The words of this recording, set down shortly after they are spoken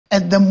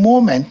at the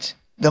moment,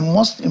 the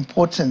most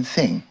important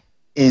thing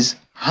is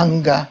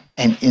hunger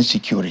and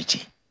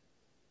insecurity.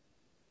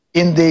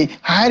 In the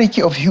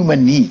hierarchy of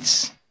human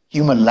needs,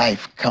 human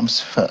life comes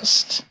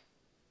first.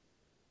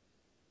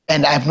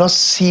 And I've not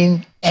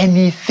seen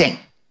anything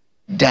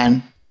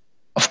done.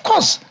 Of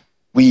course,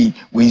 we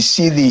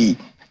see the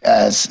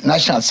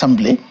National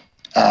Assembly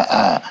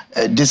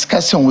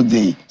discussing with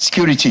the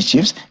security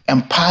chiefs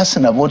and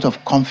passing a vote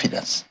of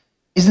confidence.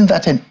 Isn't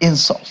that an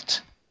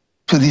insult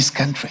to this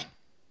country?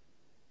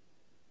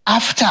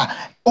 After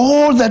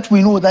all that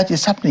we know that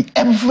is happening,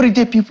 every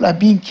day people are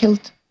being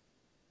killed,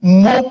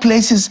 more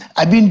places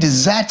are being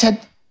deserted,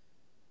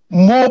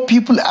 more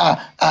people are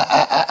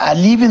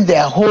leaving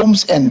their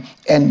homes and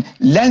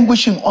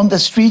languishing on the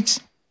streets,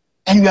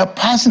 and we are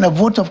passing a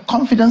vote of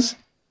confidence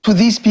to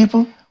these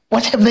people.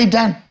 What have they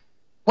done?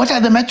 What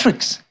are the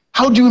metrics?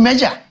 How do you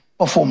measure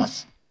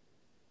performance?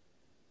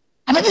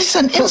 I mean, this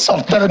is an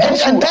insult.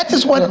 And that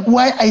is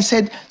why I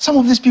said some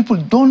of these people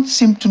don't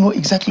seem to know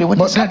exactly what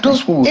is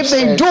happening.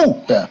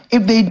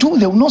 If they do,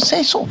 they will not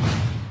say so.